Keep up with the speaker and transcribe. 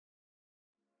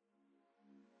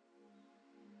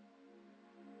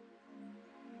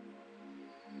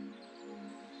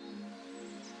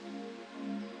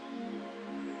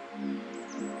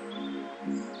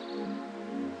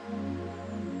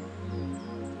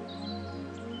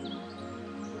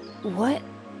What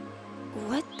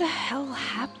the hell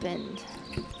happened?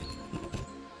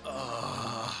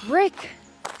 Rick!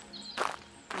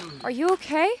 Are you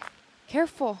okay?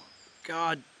 Careful.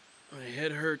 God, my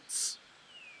head hurts.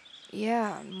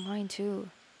 Yeah, mine too.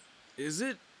 Is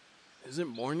it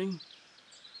morning?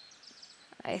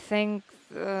 I think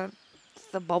the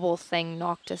bubble thing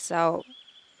knocked us out.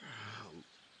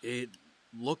 It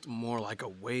looked more like a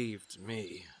wave to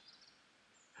me.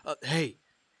 Hey,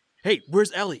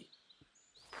 where's Ellie?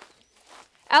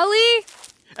 Ellie!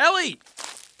 Ellie!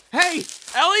 Hey,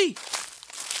 Ellie!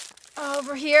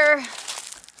 Over here.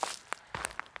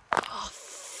 Oh,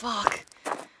 fuck.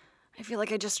 I feel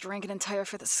like I just drank an entire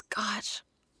fifth of scotch.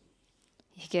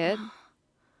 You good?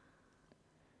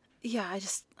 Yeah, I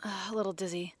just a little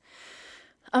dizzy.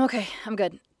 I'm okay. I'm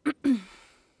good.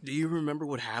 Do you remember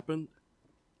what happened?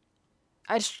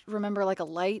 I just remember like a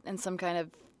light and some kind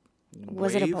of...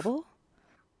 Was it a Wave? bubble?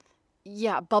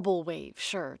 Yeah, bubble wave,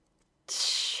 sure.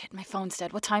 Shit, my phone's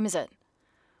dead. What time is it?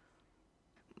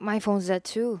 My phone's dead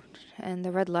too, and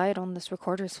the red light on this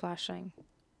recorder's flashing.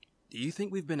 Do you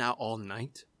think we've been out all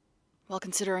night? Well,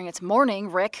 considering it's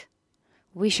morning, Rick.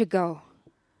 We should go.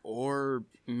 Or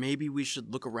maybe we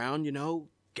should look around,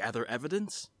 gather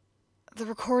evidence? The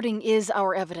recording is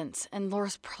our evidence, and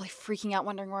Laura's probably freaking out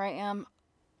wondering where I am.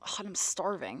 Oh, and I'm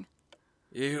starving.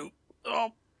 Ew.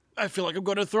 Oh, I feel like I'm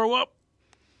going to throw up.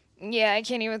 Yeah, I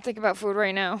can't even think about food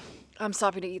right now. I'm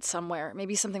stopping to eat somewhere.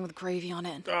 Maybe something with gravy on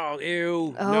it. Oh,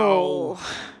 ew. Oh. No.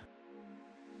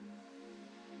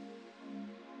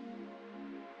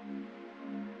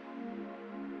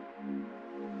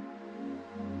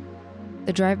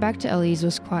 The drive back to Ellie's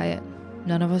was quiet.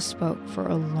 None of us spoke for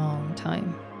a long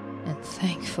time. And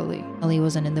thankfully, Ellie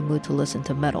wasn't in the mood to listen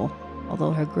to metal,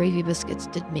 although her gravy biscuits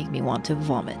did make me want to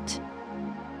vomit.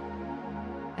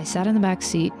 I sat in the back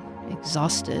seat,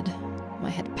 exhausted, my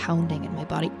head pounding and my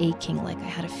body aching like I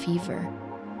had a fever.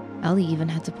 Ellie even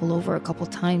had to pull over a couple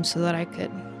times so that I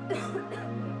could...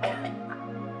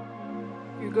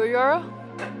 You go, Yara?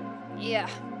 Yeah.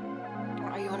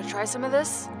 You want to try some of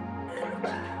this?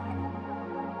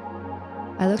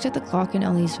 I looked at the clock in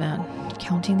Ellie's van,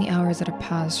 counting the hours that had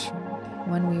passed from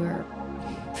when we were,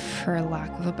 for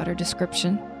lack of a better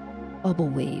description,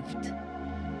 bubble-waved.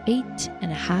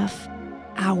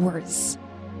 8.5 hours.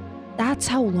 That's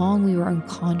how long we were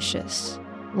unconscious,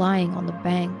 lying on the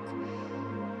bank.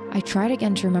 I tried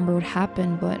again to remember what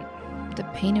happened, but the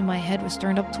pain in my head was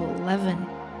turned up to 11.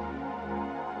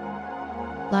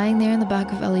 Lying there in the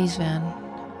back of Ellie's van,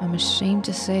 I'm ashamed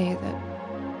to say that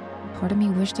part of me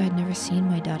wished I had never seen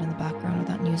my dad in the background of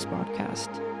that news broadcast.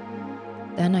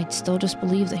 Then I'd still just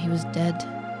believe that he was dead.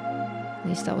 At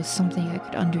least that was something I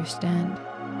could understand.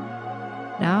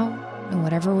 Now,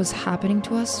 whatever was happening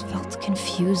to us felt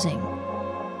confusing.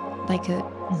 Like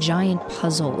a giant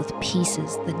puzzle with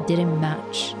pieces that didn't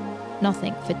match.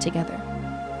 Nothing fit together.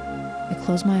 I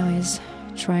closed my eyes,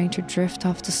 trying to drift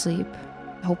off to sleep,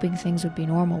 hoping things would be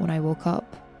normal when I woke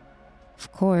up.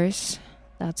 Of course,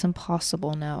 that's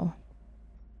impossible now.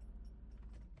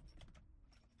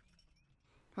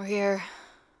 We're here.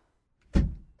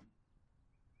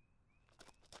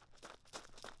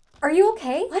 Are you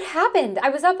okay? What happened? I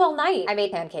was up all night. I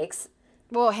made pancakes.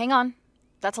 Whoa, hang on.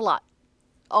 That's a lot.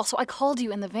 Also, I called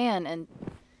you in the van and...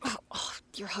 Oh,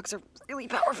 your hugs are really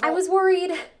powerful. I was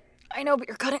worried. I know, but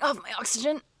you're cutting off my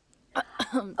oxygen.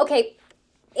 Okay,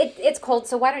 it's cold,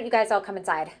 so why don't you guys all come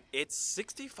inside? It's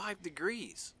 65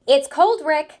 degrees. It's cold,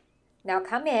 Rick. Now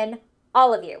come in,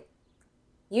 all of you.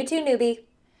 You too, newbie.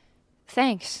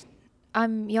 Thanks.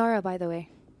 I'm Yara, by the way.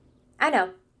 I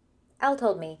know. Elle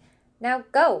told me. Now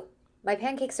go. My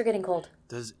pancakes are getting cold.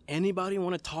 Does anybody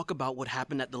want to talk about what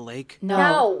happened at the lake?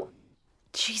 No.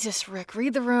 Jesus, Rick,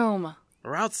 read the room.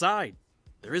 Or outside?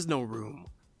 There is no room.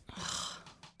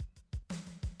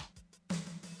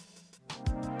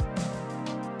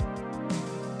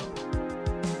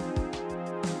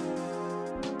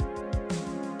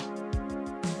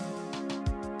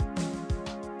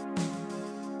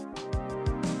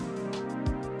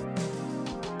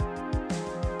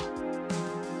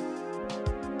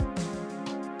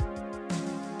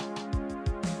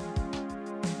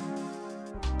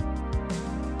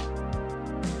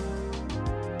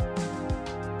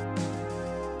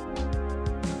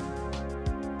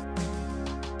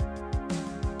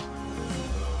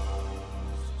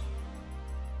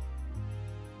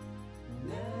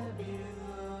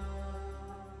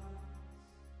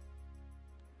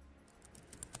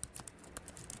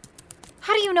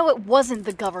 How do you know it wasn't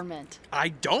the government? I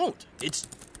don't. It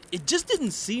just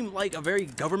didn't seem like a very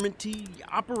government-y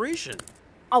operation.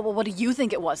 Oh, well, what do you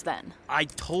think it was then? I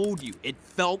told you, it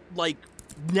felt like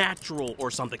natural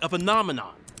or something, a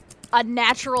phenomenon. A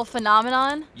natural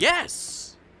phenomenon?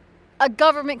 Yes! A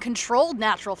government-controlled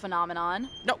natural phenomenon.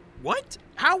 No, what?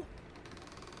 How?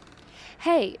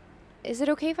 Hey, is it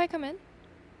okay if I come in?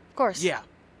 Of course. Yeah.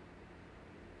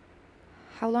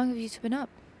 How long have you two been up?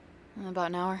 About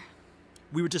an hour.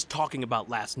 We were just talking about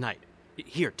last night.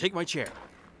 Here, take my chair.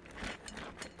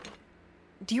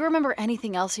 Do you remember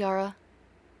anything else, Yara?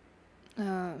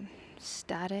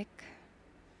 Static.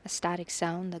 A static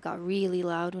sound that got really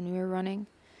loud when we were running.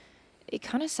 It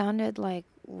kind of sounded like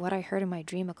what I heard in my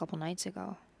dream a couple nights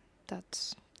ago.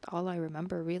 That's all I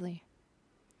remember, really.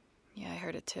 Yeah, I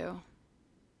heard it too.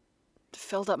 It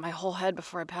filled up my whole head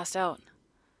before I passed out.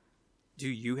 Do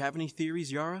you have any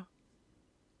theories, Yara?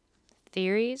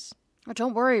 Theories? Oh,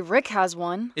 don't worry, Rick has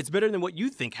one. It's better than what you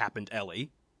think happened,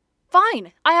 Ellie.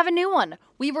 Fine, I have a new one.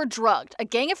 We were drugged. A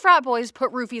gang of frat boys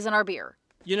put roofies in our beer.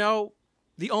 You know,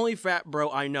 the only frat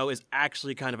bro I know is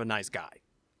actually kind of a nice guy.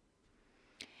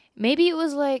 Maybe it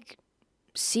was like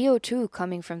CO2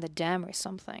 coming from the dam or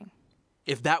something.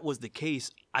 If that was the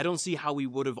case, I don't see how we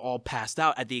would have all passed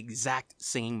out at the exact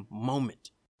same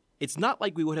moment. It's not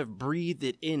like we would have breathed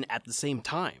it in at the same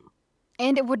time.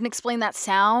 And it wouldn't explain that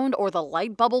sound or the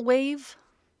light bubble wave.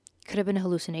 Could have been a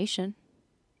hallucination.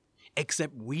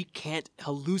 Except we can't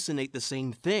hallucinate the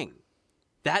same thing.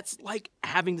 That's like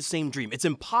having the same dream. It's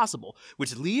impossible,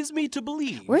 which leads me to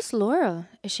believe... Where's Laura?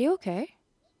 Is she okay?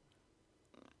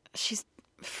 She's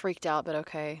freaked out, but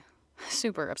okay.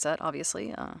 Super upset,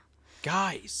 obviously.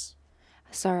 Guys.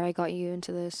 Sorry I got you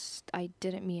into this. I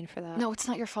didn't mean for that. No, it's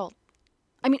not your fault.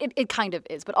 I mean, it kind of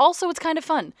is, but also it's kind of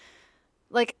fun.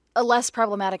 Like a less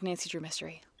problematic Nancy Drew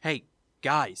mystery. Hey,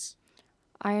 guys.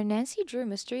 Are Nancy Drew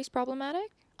mysteries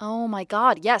problematic? Oh my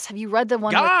god, yes. Have you read the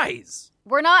one Guys!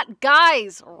 We're not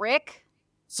guys, Rick.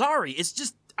 Sorry, it's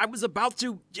just I was about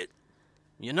to...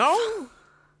 You know?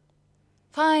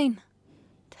 Fine.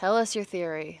 Tell us your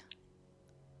theory.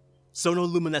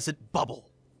 Sonoluminescent bubble.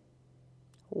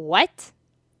 What?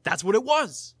 That's what it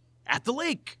was. At the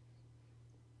lake.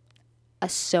 A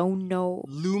sono...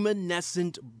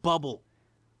 Luminescent bubble.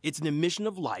 It's an emission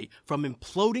of light from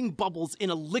imploding bubbles in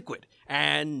a liquid.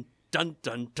 And dun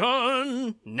dun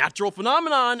dun! Natural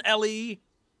phenomenon, Ellie!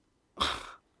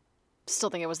 Still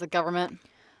think it was the government.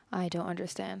 I don't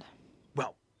understand.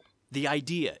 Well, the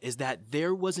idea is that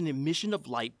there was an emission of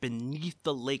light beneath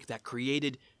the lake that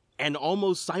created and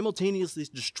almost simultaneously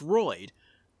destroyed,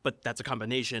 but that's a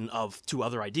combination of two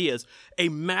other ideas, a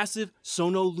massive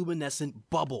sonoluminescent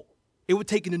bubble. It would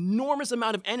take an enormous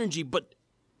amount of energy, but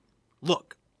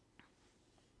look,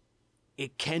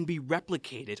 it can be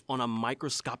replicated on a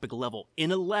microscopic level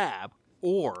in a lab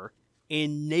or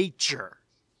in nature.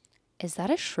 Is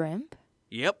that a shrimp?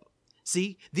 Yep.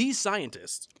 See, these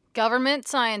scientists Government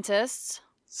scientists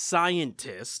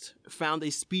found a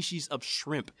species of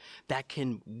shrimp that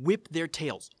can whip their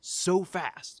tails so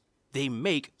fast they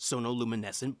make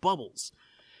sonoluminescent bubbles.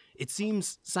 It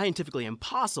seems scientifically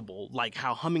impossible, like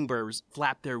how hummingbirds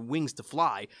flap their wings to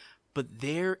fly, but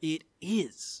there it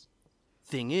is.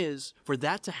 Thing is, for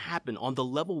that to happen on the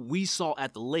level we saw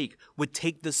at the lake would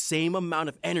take the same amount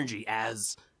of energy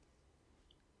as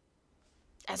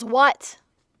what?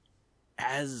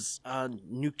 As a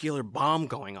nuclear bomb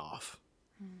going off.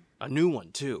 A new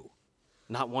one, too.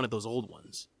 Not one of those old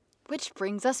ones. Which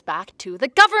brings us back to the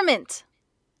government.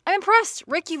 I'm impressed.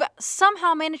 Rick, you've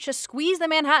somehow managed to squeeze the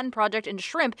Manhattan Project and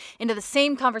shrimp into the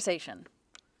same conversation.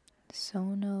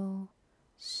 Sono...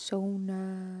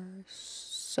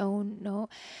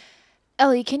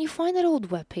 Ellie, can you find that old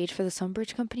webpage for the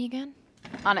Sunbridge Company again?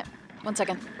 On it. 1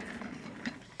 second.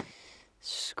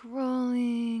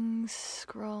 Scrolling.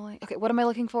 Okay, what am I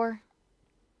looking for?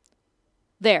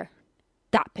 There.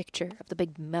 That picture of the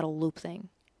big metal loop thing.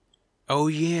 Oh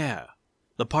yeah.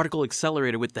 The particle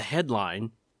accelerator with the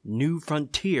headline, New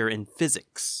Frontier in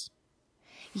Physics.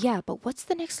 Yeah, but what's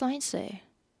the next line say?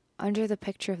 Under the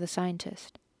picture of the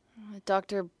scientist.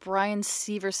 Dr. Brian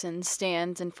Severson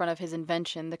stands in front of his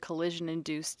invention, the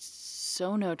collision-induced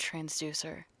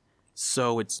sonotransducer.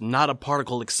 So it's not a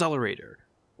particle accelerator.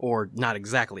 Or not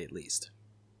exactly, at least.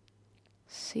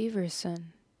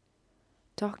 Severson.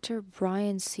 Dr.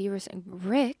 Brian Severson.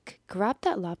 Rick, grab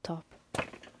that laptop.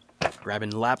 Grabbing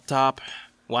the laptop.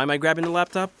 Why am I grabbing the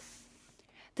laptop?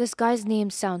 This guy's name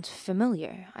sounds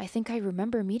familiar. I think I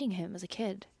remember meeting him as a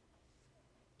kid.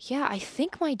 Yeah, I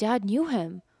think my dad knew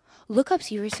him. Look up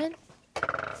Severson.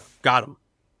 Got him.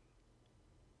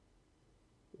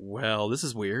 Well, this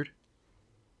is weird.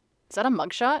 Is that a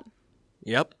mugshot?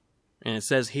 Yep. And it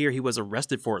says here he was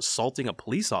arrested for assaulting a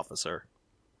police officer.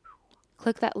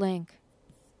 Click that link.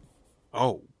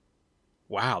 Oh.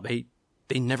 Wow, they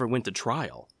they never went to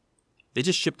trial. They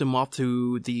just shipped him off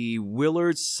to the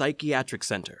Willard Psychiatric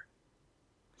Center.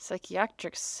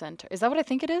 Psychiatric center. Is that what I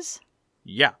think it is?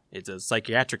 Yeah, it's a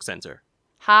psychiatric center.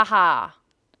 Ha ha.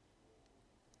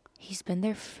 He's been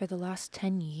there for the last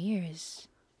 10 years.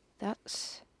 That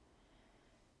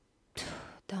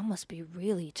must be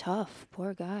really tough.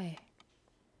 Poor guy.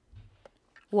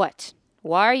 What?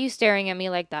 Why are you staring at me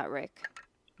like that, Rick?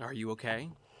 Are you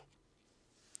okay?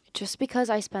 Just because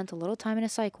I spent a little time in a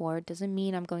psych ward doesn't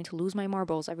mean I'm going to lose my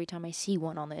marbles every time I see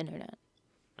one on the internet.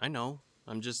 I know.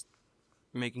 I'm just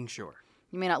making sure.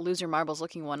 You may not lose your marbles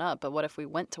looking one up, but what if we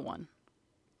went to one?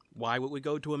 Why would we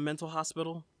go to a mental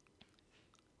hospital?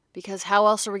 Because how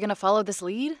else are we going to follow this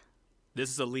lead? This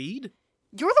is a lead?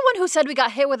 You're the one who said we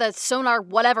got hit with a sonar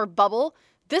whatever bubble.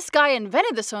 This guy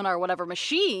invented the sonar whatever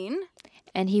machine.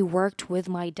 And he worked with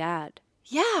my dad.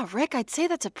 Yeah, Rick, I'd say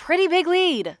that's a pretty big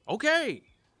lead. Okay,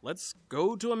 let's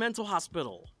go to a mental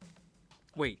hospital.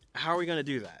 Wait, how are we going to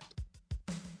do that?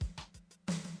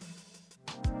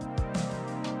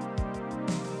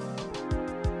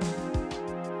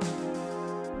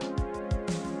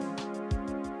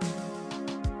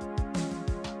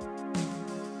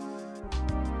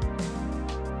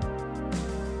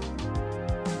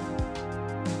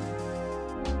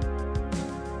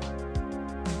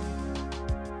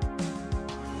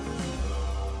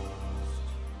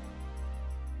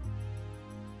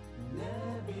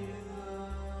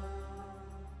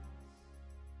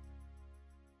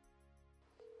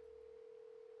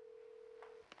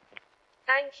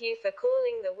 Thank you for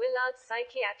calling the Willard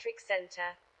Psychiatric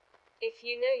Center. If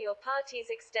you know your party's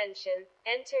extension,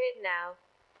 enter it now.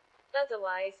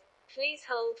 Otherwise, please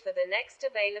hold for the next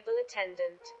available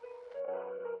attendant.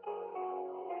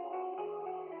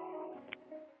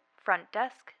 Front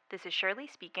desk, this is Shirley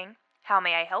speaking. How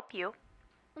may I help you?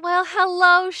 Well,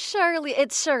 hello, Shirley.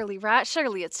 It's Shirley, right?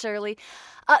 Shirley, it's Shirley.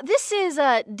 This is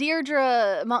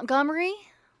Deirdre Montgomery.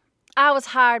 I was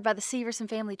hired by the Severson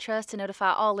Family Trust to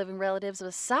notify all living relatives of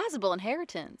a sizable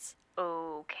inheritance.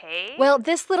 Okay. Well,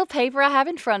 this little paper I have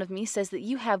in front of me says that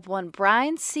you have one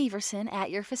Brian Severson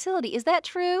at your facility. Is that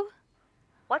true?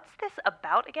 What's this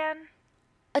about again?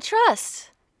 A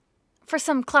trust. For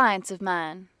some clients of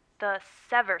mine. The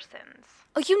Seversons.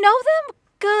 Oh, you know them?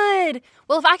 Good.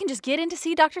 Well, if I can just get in to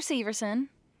see Dr. Severson.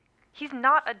 He's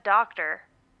not a doctor.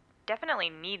 Definitely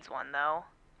needs one, though.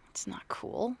 It's not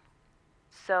cool.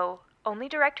 So, only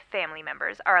direct family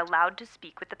members are allowed to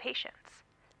speak with the patients,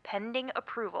 pending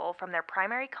approval from their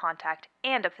primary contact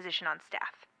and a physician on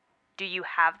staff. Do you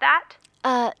have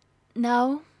that?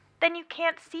 No. Then you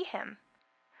can't see him.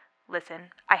 Listen,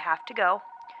 I have to go.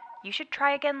 You should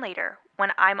try again later,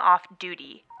 when I'm off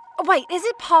duty. Wait, is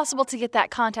it possible to get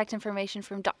that contact information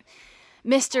from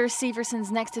Mr.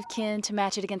 Severson's next of kin to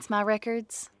match it against my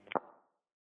records?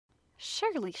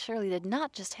 Shirley did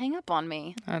not just hang up on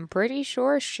me. I'm pretty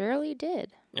sure Shirley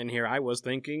did. And here I was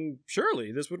thinking,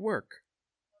 surely this would work.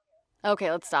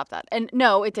 Okay, let's stop that. And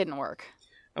no, it didn't work.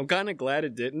 I'm kind of glad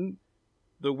it didn't.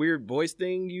 The weird voice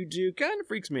thing you do kind of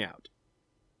freaks me out.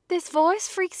 This voice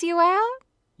freaks you out?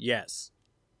 Yes.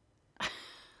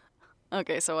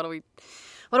 Okay, so what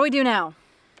do we do now?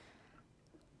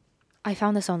 I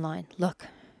found this online. Look,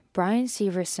 Brian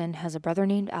Severson has a brother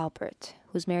named Albert,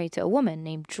 who's married to a woman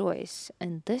named Joyce,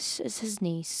 and this is his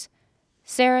niece,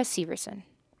 Sarah Severson.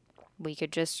 We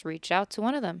could just reach out to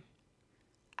one of them.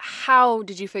 How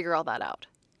did you figure all that out?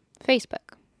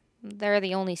 Facebook. They're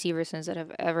the only Seversons that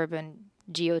have ever been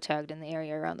geotagged in the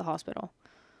area around the hospital.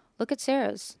 Look at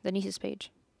Sarah's, the niece's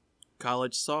page.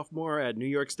 College sophomore at New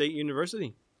York State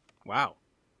University. Wow.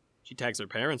 She tags her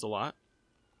parents a lot.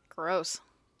 Gross.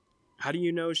 How do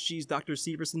you know she's Dr.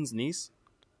 Severson's niece?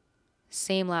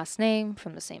 Same last name,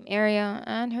 from the same area,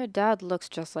 and her dad looks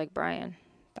just like Brian.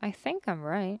 I think I'm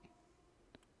right.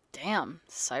 Damn.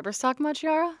 Cyberstalk much,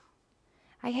 Yara?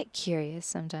 I get curious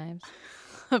sometimes.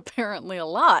 Apparently a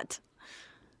lot.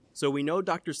 So we know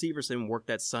Dr. Severson worked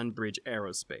at Sunbridge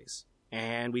Aerospace,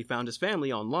 and we found his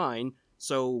family online,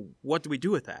 so what do we do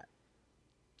with that?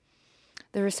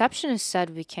 The receptionist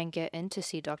said we can't get in to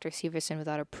see Dr. Severson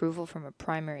without approval from a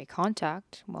primary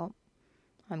contact. Well,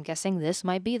 I'm guessing this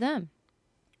might be them.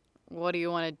 What do you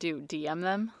want to do, DM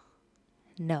them?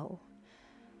 No.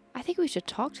 I think we should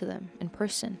talk to them in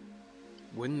person.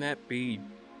 Wouldn't that be,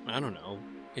 I don't know,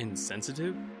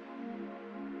 insensitive?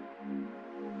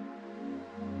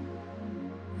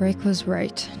 Rick was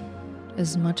right.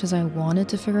 As much as I wanted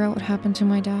to figure out what happened to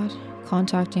my dad,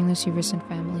 contacting the Severson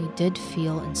family did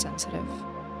feel insensitive.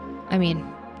 I mean,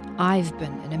 I've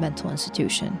been in a mental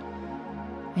institution.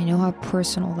 I know how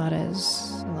personal that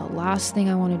is, and the last thing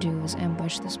I want to do is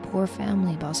ambush this poor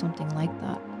family about something like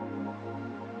that.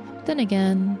 But then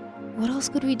again, what else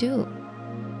could we do?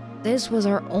 This was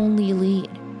our only lead.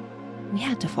 We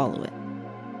had to follow it.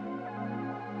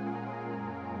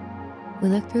 We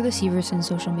looked through the Severson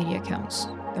social media accounts.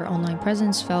 Their online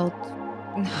presence felt,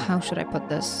 how should I put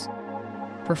this,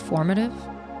 performative?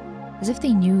 As if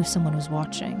they knew someone was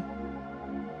watching.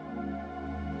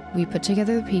 We put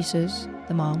together the pieces.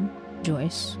 The mom,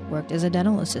 Joyce, worked as a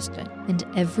dental assistant, and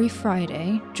every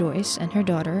Friday, Joyce and her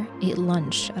daughter ate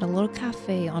lunch at a little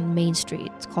cafe on Main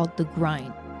Street. It's called The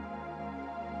Grind.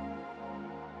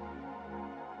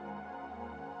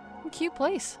 Cute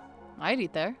place. I'd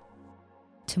eat there.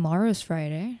 Tomorrow's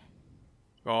Friday.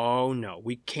 Oh no,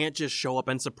 we can't just show up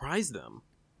and surprise them.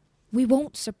 We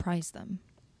won't surprise them.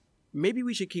 Maybe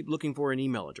we should keep looking for an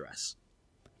email address.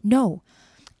 No,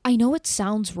 I know it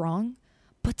sounds wrong,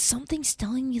 but something's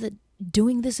telling me that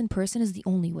doing this in person is the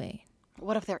only way.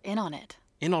 What if they're in on it?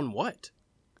 In on what?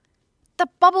 The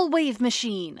bubble wave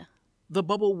machine. The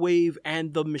bubble wave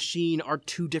and the machine are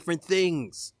two different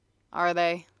things. Are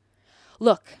they?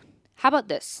 Look, how about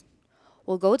this?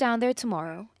 We'll go down there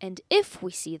tomorrow, and if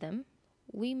we see them,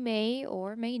 we may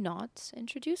or may not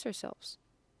introduce ourselves.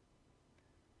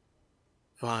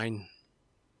 Fine.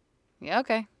 Yeah,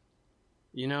 okay.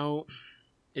 You know,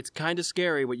 it's kind of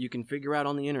scary what you can figure out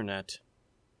on the internet.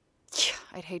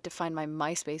 I'd hate to find my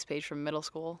MySpace page from middle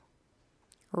school.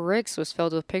 Rick's was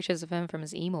filled with pictures of him from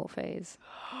his emo phase.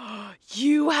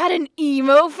 You had an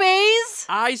emo phase?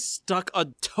 I stuck a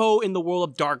toe in the world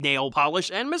of dark nail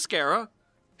polish and mascara.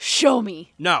 Show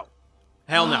me. No.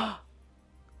 Hell no.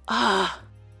 Ah.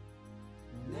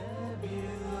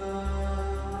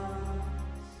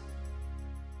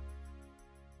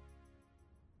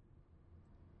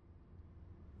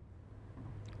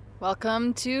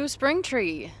 Welcome to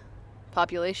Springtree.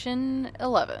 Population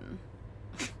 11.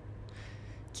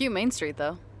 Cute Main Street,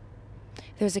 though.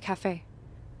 There's a cafe.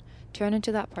 Turn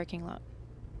into that parking lot.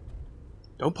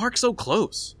 Don't park so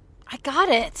close. I got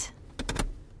it.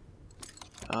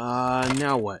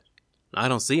 Now what? I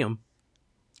don't see them.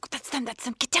 That's them.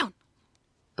 Get down.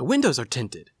 The windows are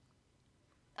tinted.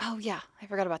 Oh, yeah. I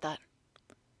forgot about that.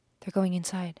 They're going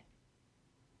inside.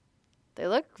 They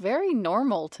look very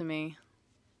normal to me.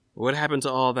 What happened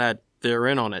to all that they're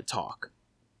in on it talk?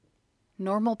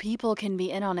 Normal people can be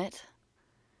in on it.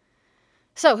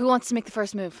 So, who wants to make the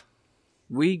first move?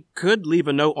 We could leave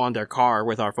a note on their car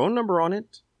with our phone number on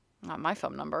it. Not my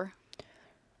phone number.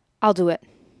 I'll do it.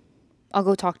 I'll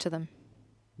go talk to them.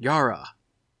 Yara.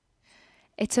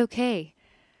 It's okay.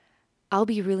 I'll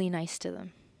be really nice to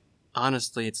them.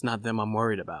 Honestly, it's not them I'm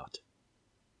worried about.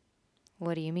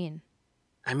 What do you mean?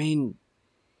 I mean,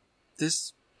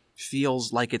 this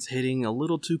feels like it's hitting a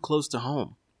little too close to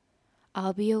home.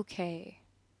 I'll be okay.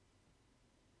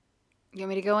 You want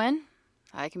me to go in?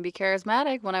 I can be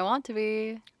charismatic when I want to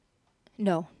be.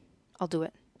 No, I'll do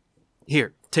it.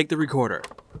 Here, take the recorder.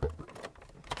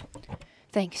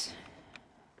 Thanks.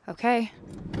 Okay.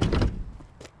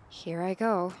 Here I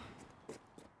go.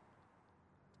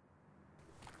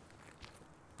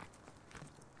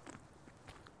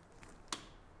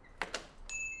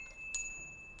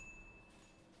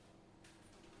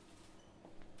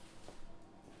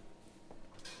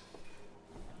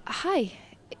 Hi.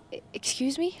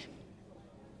 Excuse me?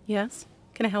 Yes?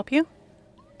 Can I help you?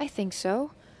 I think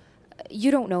so. You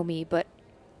don't know me, but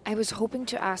I was hoping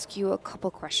to ask you a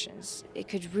couple questions. It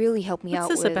could really help me out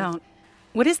with... What's this about?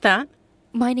 What is that?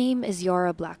 My name is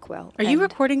Yara Blackwell. Are you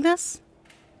recording this?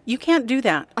 You can't do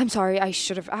that. I'm sorry, I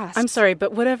should have asked. I'm sorry,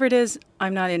 but whatever it is,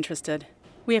 I'm not interested.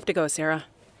 We have to go, Sarah.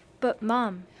 But,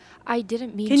 Mom, I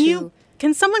didn't mean to...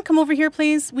 Can someone come over here,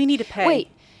 please? We need to pay.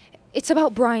 Wait, it's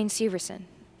about Brian Severson.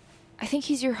 I think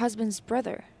he's your husband's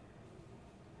brother.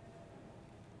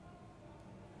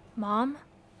 Mom?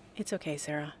 It's okay,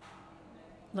 Sarah.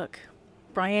 Look,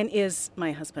 Brian is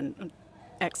my husband,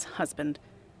 ex-husband.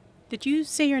 Did you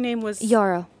say your name was...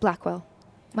 Yara Blackwell.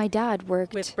 My dad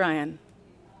worked... With Brian.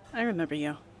 I remember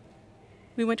you.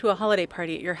 We went to a holiday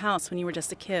party at your house when you were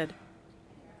just a kid.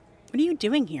 What are you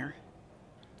doing here?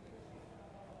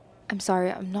 I'm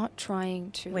sorry, I'm not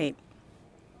trying to... Wait.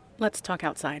 Let's talk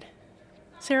outside.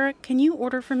 Sarah, can you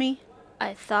order for me?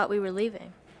 I thought we were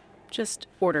leaving. Just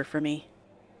order for me.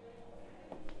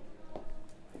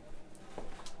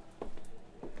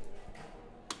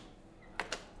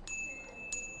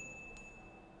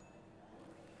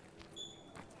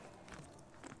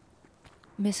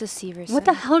 Mrs. Severson. What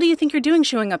the hell do you think you're doing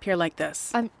showing up here like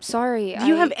this? I'm sorry, Do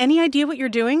you have any idea what you're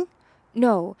doing?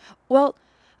 No. Well,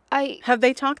 Have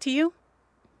they talked to you?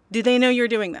 Do they know you're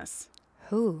doing this?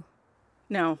 Who?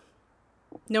 No.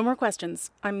 No more questions.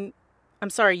 I'm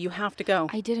sorry, you have to go.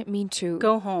 I didn't mean to.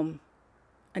 Go home.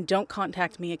 And don't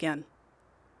contact me again.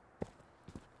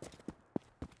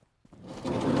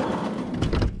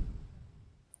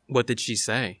 What did she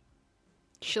say?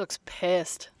 She looks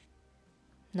pissed.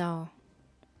 No.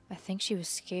 I think she was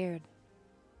scared.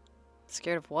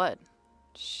 Scared of what?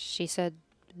 She said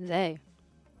they.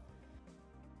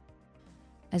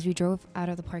 As we drove out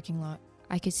of the parking lot,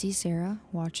 I could see Sarah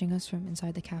watching us from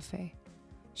inside the cafe.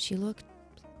 She looked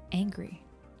angry.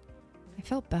 I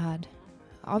felt bad.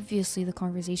 Obviously, the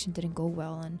conversation didn't go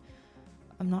well, and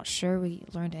I'm not sure we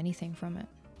learned anything from it.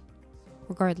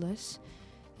 Regardless,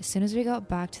 as soon as we got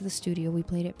back to the studio, we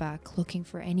played it back, looking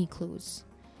for any clues.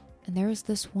 And there was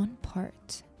this one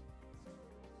part.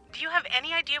 Do you have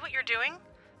any idea what you're doing?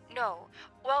 No.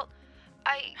 Well,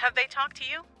 Have they talked to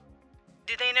you?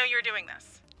 Do they know you're doing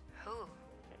this? Who?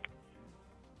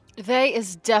 They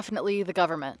is definitely the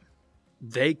government.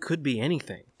 They could be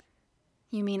anything.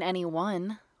 You mean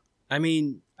anyone? I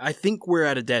mean, I think we're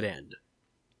at a dead end.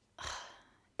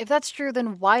 If that's true,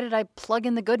 then why did I plug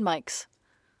in the good mics?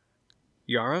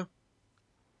 Yara?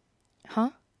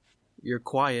 Huh? You're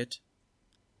quiet.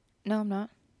 No, I'm not.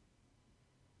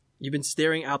 You've been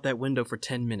staring out that window for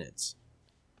 10 minutes.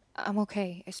 I'm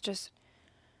okay. It's just...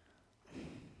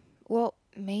 Well,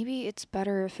 maybe it's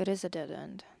better if it is a dead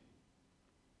end.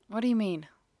 What do you mean?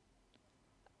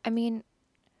 I mean,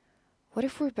 what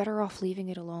if we're better off leaving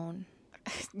it alone?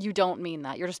 You don't mean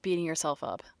that. You're just beating yourself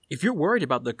up. If you're worried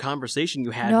about the conversation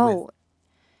you had No,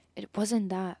 it wasn't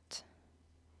that.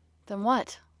 Then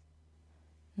what?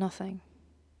 Nothing.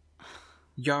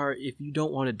 Yara, if you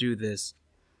don't want to do this,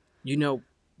 you know,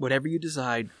 whatever you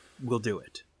decide, we'll do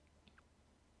it.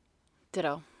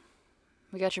 Ditto.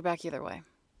 We got your back either way.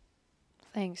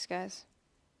 Thanks, guys.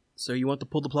 So you want to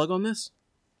pull the plug on this?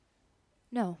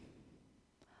 No.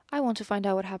 I want to find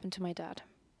out what happened to my dad.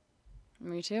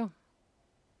 Me too.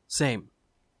 Same.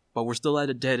 But we're still at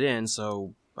a dead end,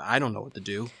 so I don't know what to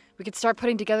do. We could start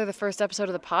putting together the first episode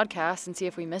of the podcast and see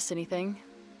if we missed anything.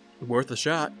 Worth a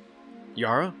shot.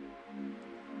 Yara?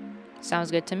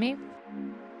 Sounds good to me.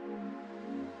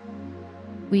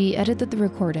 We edited the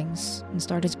recordings and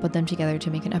started to put them together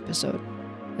to make an episode.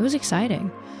 It was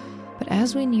exciting. But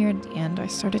as we neared the end, I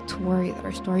started to worry that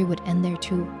our story would end there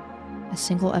too. A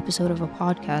single episode of a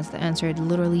podcast that answered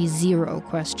literally 0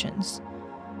 questions.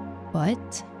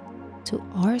 But, to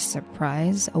our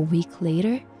surprise, a week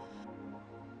later...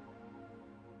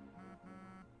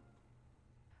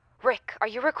 Rick, are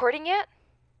you recording yet?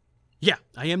 Yeah,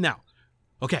 I am now.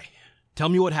 Okay, tell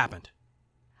me what happened.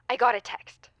 I got a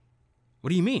text.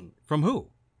 What do you mean? From who?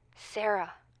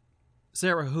 Sarah.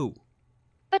 Sarah who?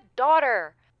 The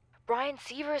daughter. Brian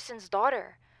Severson's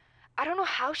daughter. I don't know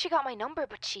how she got my number,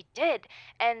 but she did,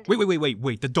 and...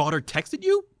 Wait. The daughter texted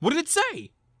you? What did it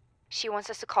say? She wants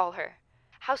us to call her.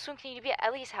 How soon can you be at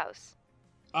Ellie's house?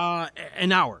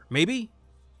 An hour, maybe?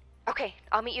 Okay,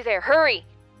 I'll meet you there. Hurry!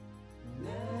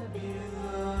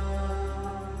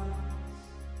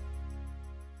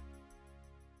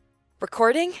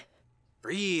 Recording?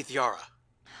 Breathe, Yara.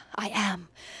 I am.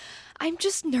 I'm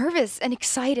just nervous and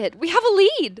excited. We have a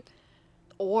lead!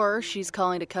 Or she's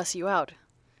calling to cuss you out.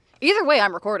 Either way,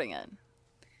 I'm recording it.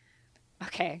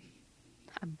 Okay.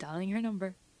 I'm dialing her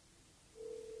number.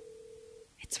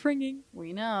 It's ringing.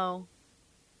 We know.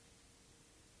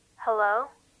 Hello?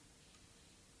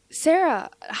 Sarah,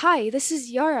 hi, this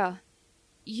is Yara.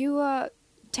 You,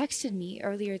 texted me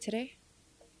earlier today?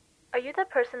 Are you the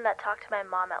person that talked to my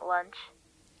mom at lunch?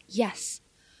 Yes.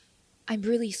 I'm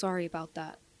really sorry about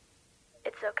that.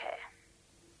 It's okay.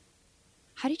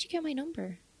 How did you get my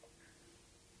number?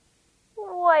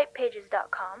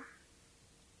 Whitepages.com.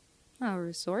 How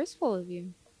resourceful of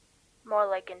you. More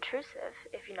like intrusive,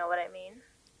 if you know what I mean.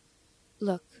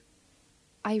 Look,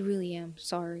 I really am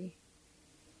sorry.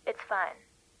 It's fine.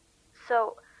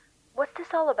 So, what's this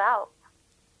all about?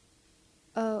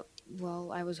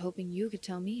 Well, I was hoping you could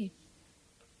tell me.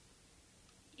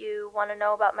 You want to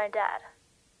know about my dad?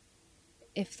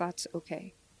 If that's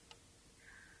okay.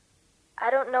 I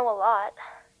don't know a lot.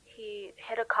 He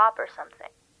hit a cop or something.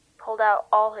 Pulled out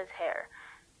all his hair.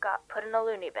 Got put in a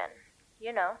loony bin.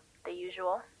 You know, the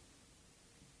usual.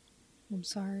 I'm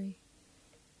sorry.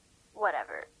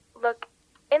 Whatever. Look,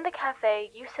 in the cafe,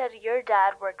 you said your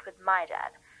dad worked with my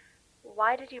dad.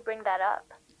 Why did you bring that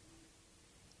up?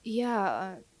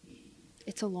 Yeah,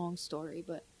 it's a long story,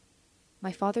 but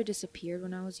my father disappeared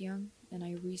when I was young, and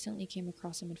I recently came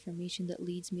across some information that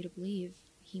leads me to believe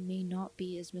he may not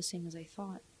be as missing as I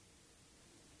thought.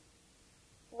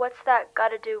 What's that got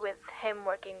to do with him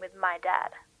working with my dad?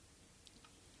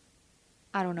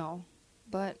 I don't know,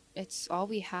 but it's all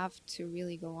we have to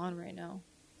really go on right now.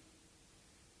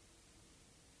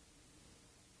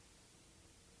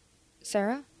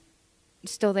 Sarah?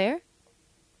 Still there?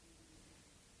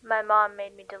 My mom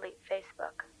made me delete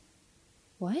Facebook.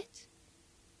 What?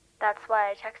 That's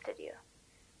why I texted you.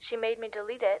 She made me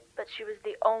delete it, but she was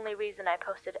the only reason I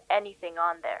posted anything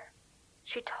on there.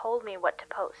 She told me what to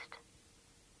post.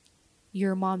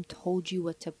 Your mom told you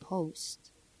what to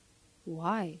post.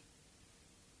 Why?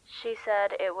 She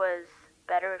said it was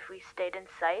better if we stayed in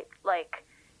sight, like,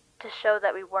 to show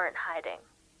that we weren't hiding.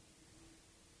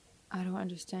 I don't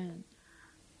understand.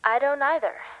 I don't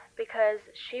either, because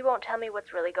she won't tell me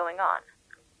what's really going on.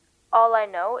 All I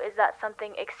know is that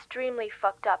something extremely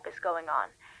fucked up is going on,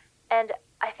 and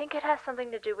I think it has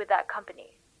something to do with that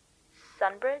company.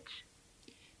 Sunbridge?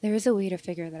 There is a way to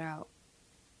figure that out.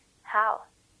 How?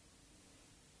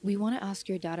 We want to ask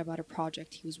your dad about a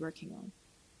project he was working on.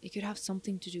 It could have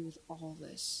something to do with all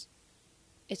this.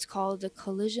 It's called the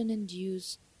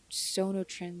collision-induced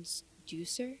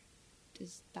sonotransducer.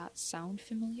 Does that sound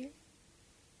familiar?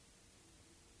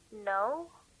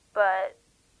 No, but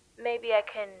maybe I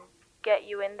can get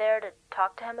you in there to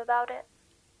talk to him about it?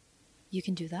 You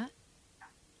can do that?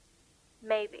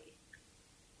 Maybe.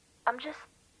 I'm just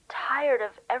tired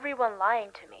of everyone lying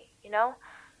to me, you know?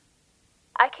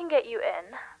 I can get you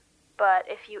in, but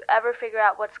if you ever figure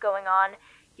out what's going on,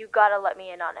 you gotta let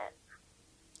me in on it.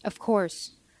 Of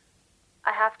course.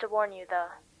 I have to warn you, though.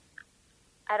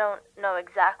 I don't know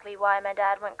exactly why my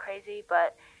dad went crazy,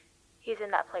 but he's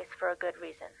in that place for a good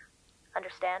reason.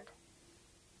 Understand?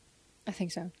 I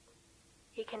think so.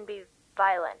 He can be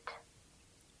violent.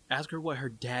 Ask her what her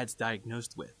dad's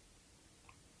diagnosed with.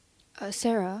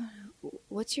 Sarah,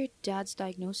 what's your dad's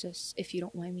diagnosis, if you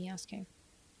don't mind me asking?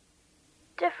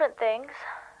 Different things.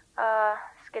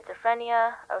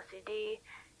 Schizophrenia, OCD,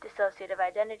 dissociative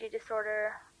identity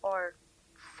disorder, or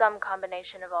some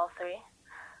combination of all three.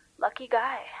 Lucky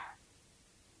guy.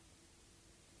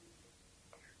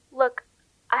 Look,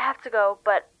 I have to go,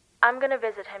 but I'm gonna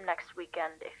visit him next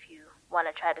weekend if you want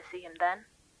to try to see him then.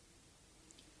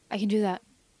 I can do that.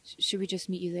 Should we just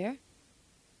meet you there?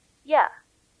 Yeah.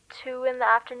 2 in the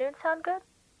afternoon sound good?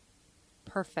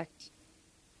 Perfect.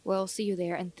 Well, see you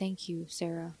there, and thank you,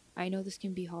 Sarah. I know this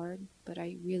can be hard, but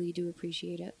I really do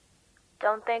appreciate it.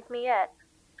 Don't thank me yet.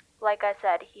 Like I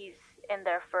said, he's in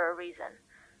there for a reason.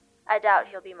 I doubt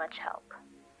he'll be much help.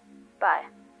 Bye.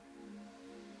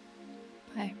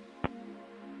 Bye.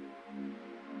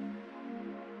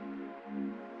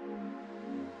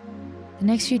 The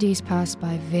next few days passed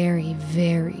by very,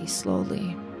 very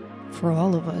slowly. For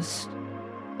all of us.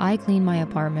 I cleaned my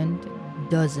apartment a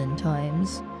dozen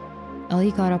times.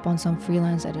 Elle caught up on some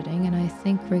freelance editing, and I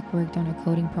think Rick worked on a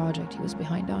coding project he was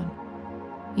behind on.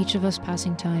 Each of us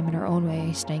passing time in our own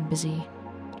way, staying busy,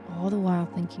 all the while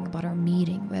thinking about our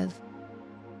meeting with...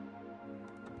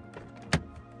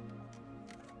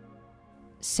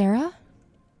 Sarah?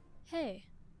 Hey.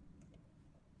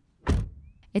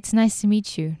 It's nice to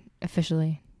meet you,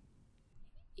 officially.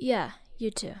 Yeah,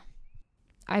 you too.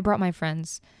 I brought my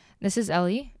friends. This is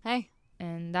Elle. Hey.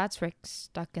 And that's Rick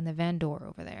stuck in the van door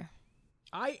over there.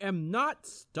 I am not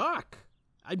stuck.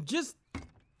 I'm just...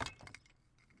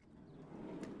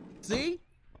 See?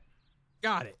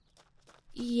 Got it.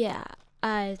 Yeah,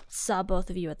 I saw both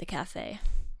of you at the cafe.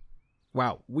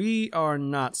 Wow, we are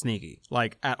not sneaky,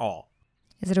 like, at all.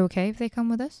 Is it okay if they come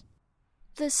with us?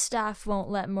 The staff won't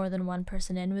let more than one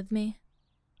person in with me.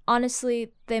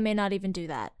 Honestly, they may not even do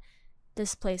that.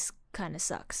 This place kinda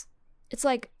sucks. It's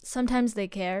like, sometimes they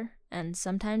care, and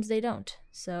sometimes they don't,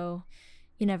 so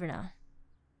you never know.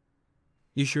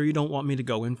 You sure you don't want me to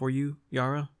go in for you,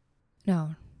 Yara?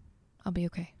 No, I'll be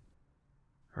okay.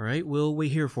 All right, we'll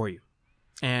wait here for you.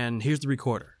 And here's the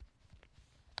recorder.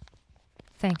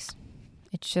 Thanks.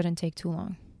 It shouldn't take too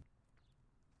long.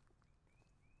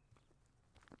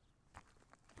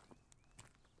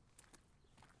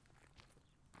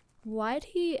 Why'd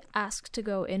he ask to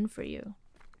go in for you?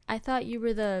 I thought you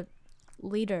were the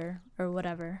leader or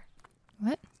whatever.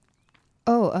 What?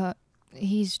 Oh,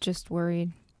 he's just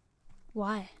worried.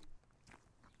 Why?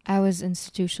 I was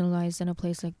institutionalized in a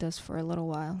place like this for a little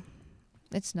while.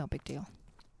 It's no big deal.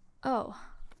 Oh.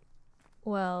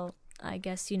 Well, I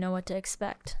guess you know what to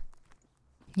expect.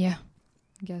 Yeah,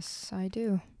 guess I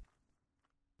do.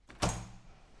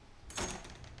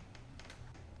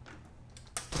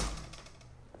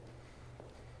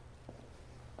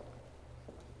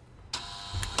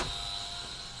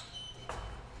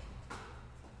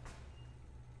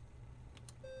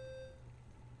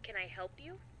 Can I help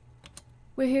you?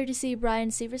 We're here to see Brian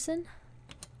Severson.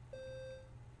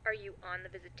 Are Are you on the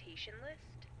visitation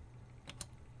list?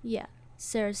 Yeah,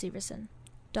 Sarah Severson,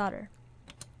 daughter.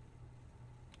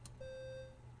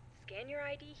 Scan your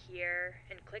ID here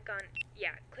and click on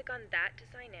that to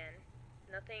sign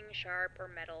in. Nothing sharp or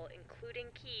metal, including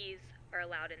keys, are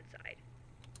allowed inside.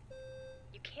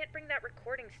 You can't bring that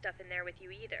recording stuff in there with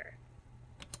you either.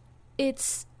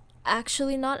 It's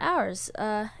actually not ours.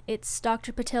 It's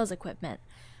Dr. Patel's equipment.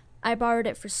 I borrowed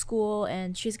it for school,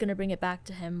 and she's gonna bring it back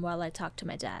to him while I talk to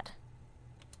my dad.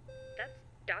 That's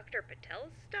Dr.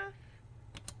 Patel's stuff?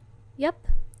 Yep,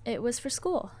 it was for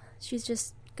school. She's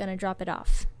just gonna drop it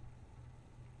off.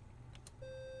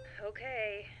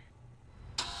 Okay.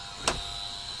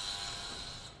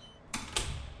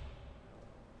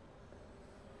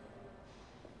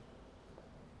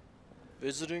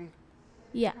 Visiting?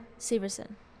 Yeah,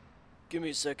 Severson. Give me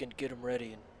a second to get him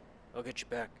ready and I'll get you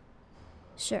back.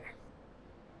 Sure.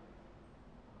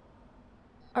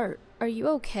 Are you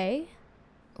okay?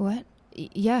 What?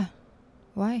 Yeah.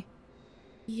 Why?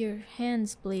 Your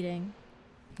hand's bleeding.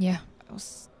 Yeah, I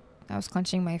was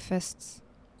clenching my fists.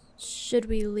 Should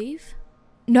we leave?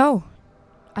 No!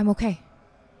 I'm okay.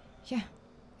 Yeah,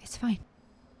 it's fine.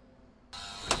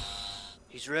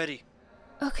 He's ready.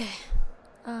 Okay.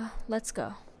 Let's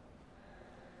go.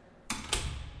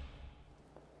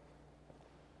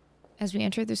 As we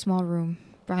entered the small room,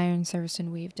 Brian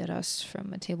Severson waved at us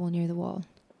from a table near the wall.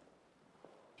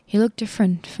 He looked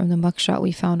different from the mugshot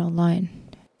we found online.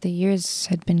 The years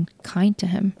had been kind to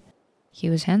him. He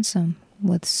was handsome,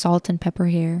 with salt and pepper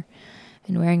hair,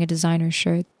 and wearing a designer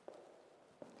shirt.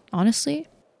 Honestly,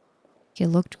 he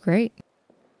looked great.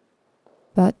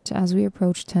 But as we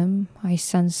approached him, I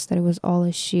sensed that it was all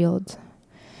a shield,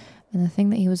 and the thing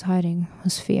that he was hiding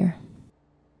was fear.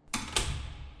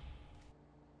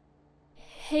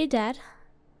 Hey, Dad.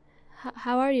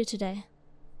 How are you today?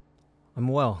 I'm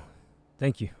well,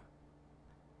 thank you.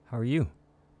 How are you?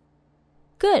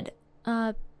 Good.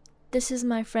 This is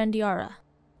my friend Yara.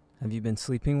 Have you been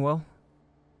sleeping well?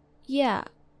 Yeah.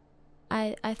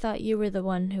 I thought you were the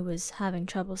one who was having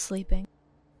trouble sleeping.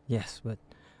 Yes, but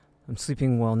I'm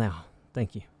sleeping well now,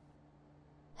 thank you.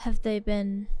 Have they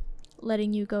been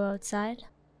letting you go outside?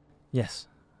 Yes,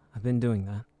 I've been doing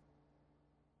that.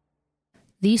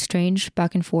 These strange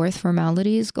back and forth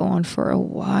formalities go on for a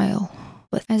while.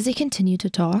 But as they continued to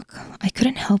talk, I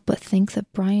couldn't help but think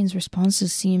that Brian's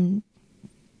responses seemed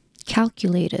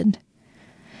calculated.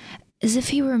 As if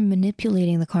he were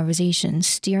manipulating the conversation,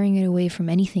 steering it away from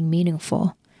anything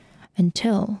meaningful.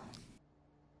 Until...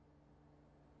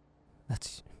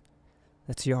 That's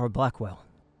Yara Blackwell.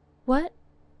 What?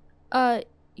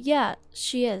 Yeah,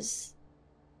 she is.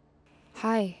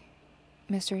 Hi,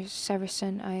 Mr.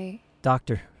 Severson,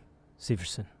 Dr.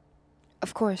 Severson.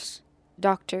 Of course,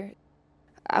 Doctor.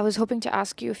 I was hoping to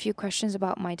ask you a few questions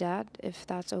about my dad, if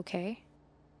that's okay.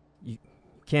 You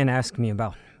can't ask me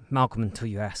about Malcolm until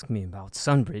you ask me about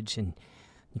Sunbridge, and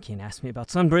you can't ask me about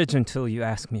Sunbridge until you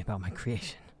ask me about my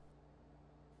creation.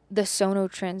 The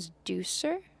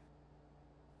sonotransducer?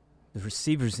 The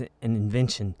receiver's an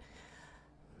invention.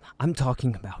 I'm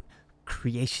talking about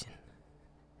creation.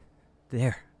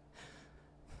 There.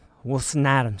 Wilson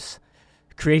Adams.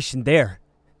 Creation there.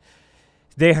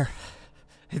 There.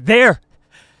 There!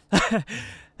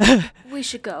 We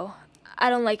should go. I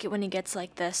don't like it when he gets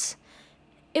like this.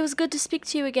 It was good to speak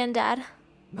to you again, Dad.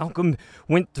 Malcolm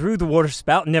went through the water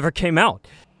spout and never came out.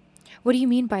 What do you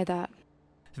mean by that?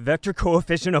 Vector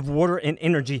coefficient of water and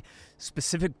energy.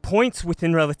 Specific points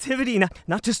within relativity,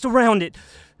 not just around it.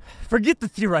 Forget the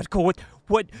theoretical.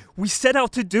 What we set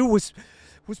out to do was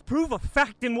prove a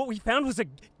fact, and what we found was a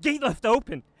gate left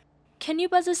open. Can you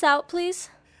buzz us out, please?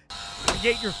 The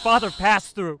gate your father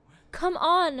passed through. Come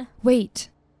on. Wait,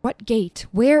 what gate?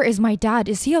 Where is my dad?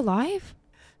 Is he alive?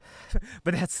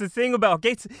 But that's the thing about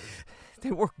gates.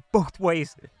 They work both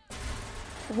ways.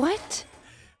 What?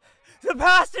 The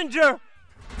passenger!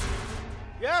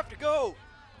 You have to go!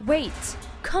 Wait.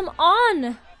 Come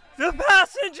on! The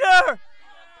passenger!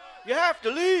 You have to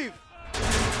leave!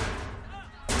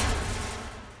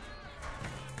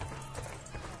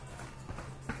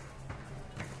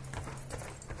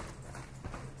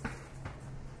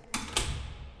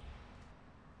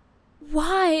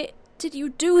 Why did you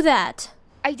do that?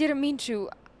 I didn't mean to.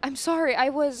 I'm sorry, I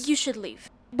was... You should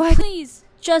leave. But... Please,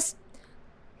 just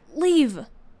leave.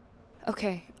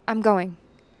 Okay, I'm going.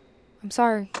 I'm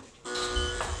sorry.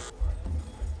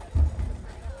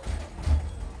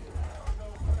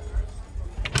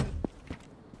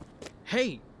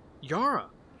 Hey, Yara.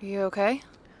 You okay?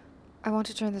 I want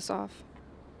to turn this off.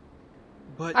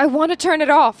 But... I want to turn it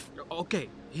off! Okay,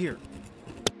 here.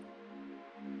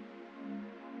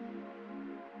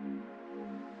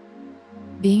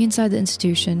 Being inside the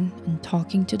institution and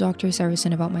talking to Dr.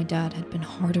 Saracen about my dad had been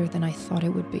harder than I thought it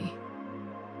would be.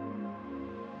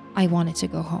 I wanted to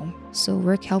go home, so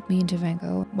Rick helped me into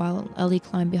Vango while Ellie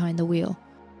climbed behind the wheel.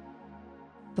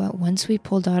 But once we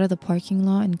pulled out of the parking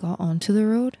lot and got onto the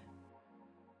road...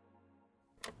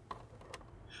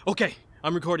 Okay,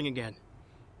 I'm recording again.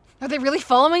 Are they really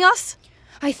following us?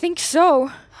 I think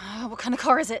so. What kind of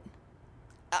car is it?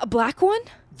 A black one?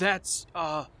 That's,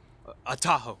 a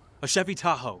Tahoe. A Chevy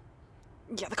Tahoe.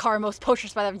 Yeah, the car most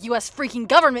posters by the U.S. freaking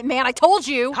government, man. I told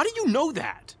you. How do you know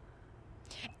that?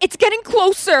 It's getting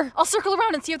closer. I'll circle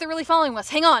around and see if they're really following us.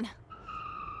 Hang on.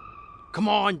 Come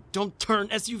on, don't turn,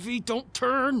 SUV, don't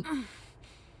turn.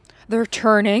 They're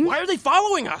turning. Why are they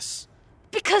following us?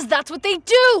 Because that's what they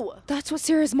do. That's what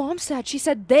Sarah's mom said. She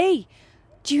said they.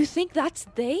 Do you think that's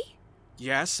they?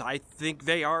 Yes, I think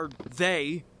they are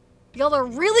they. Y'all are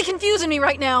really confusing me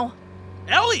right now.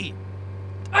 Ellie!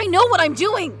 I know what I'm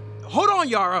doing. Hold on,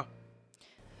 Yara.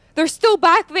 They're still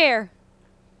back there.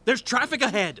 There's traffic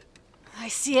ahead. I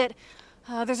see it.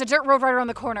 There's a dirt road right around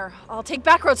the corner. I'll take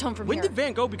back roads home from When here. did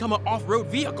Van Gogh become an off-road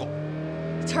vehicle?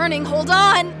 Turning, hold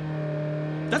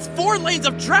on. That's 4 lanes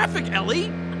of traffic,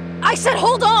 Ellie! I said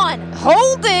hold on.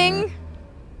 Holding.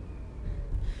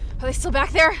 Are they still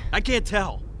back there? I can't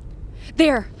tell.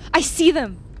 There. I see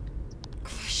them.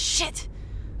 Shit.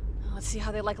 Let's see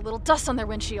how they like a little dust on their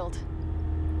windshield.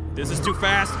 This is too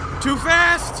fast. Too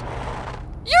fast!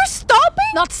 You're stopping?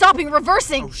 Not stopping,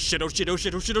 reversing. Oh shit, oh shit, oh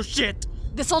shit, oh shit, oh shit!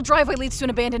 This old driveway leads to an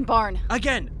abandoned barn.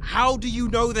 Again, how do you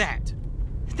know that?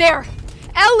 There.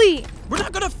 Ellie! We're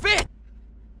not gonna fit!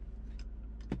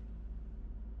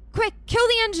 Quick, kill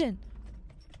the engine.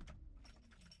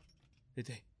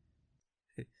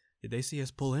 Did they see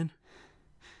us pull in?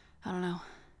 I don't know.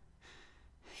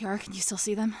 Yara, can you still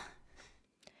see them?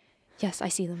 Yes, I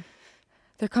see them.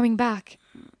 They're coming back.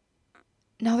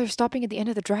 Now they're stopping at the end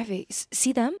of the driveway.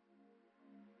 See them?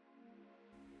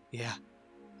 Yeah.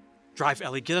 Drive,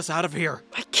 Ellie, get us out of here.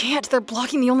 I can't. They're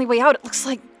blocking the only way out. It looks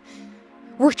like...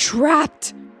 We're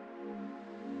trapped.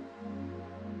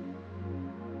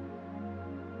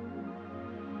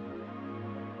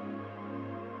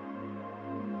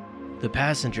 The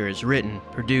Passenger is written,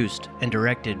 produced, and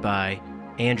directed by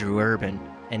Andrew Urban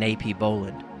and A.P.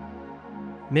 Boland.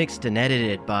 Mixed and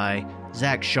edited by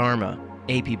Zach Sharma,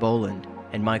 A.P. Boland,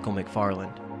 and Michael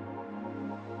McFarland.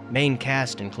 Main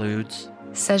cast includes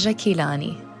Seja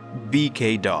Kilani,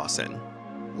 B.K. Dawson,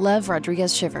 Lev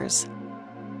Rodriguez Shivers.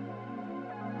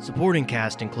 Supporting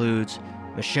cast includes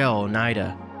Michelle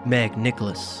Oneida, Meg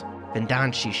Nicholas,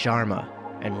 Vendanshi Sharma,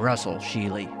 and Russell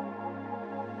Sheely.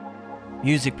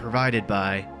 Music provided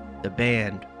by the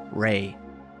band Ray.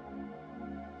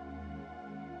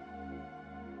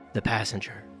 The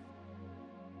Passenger.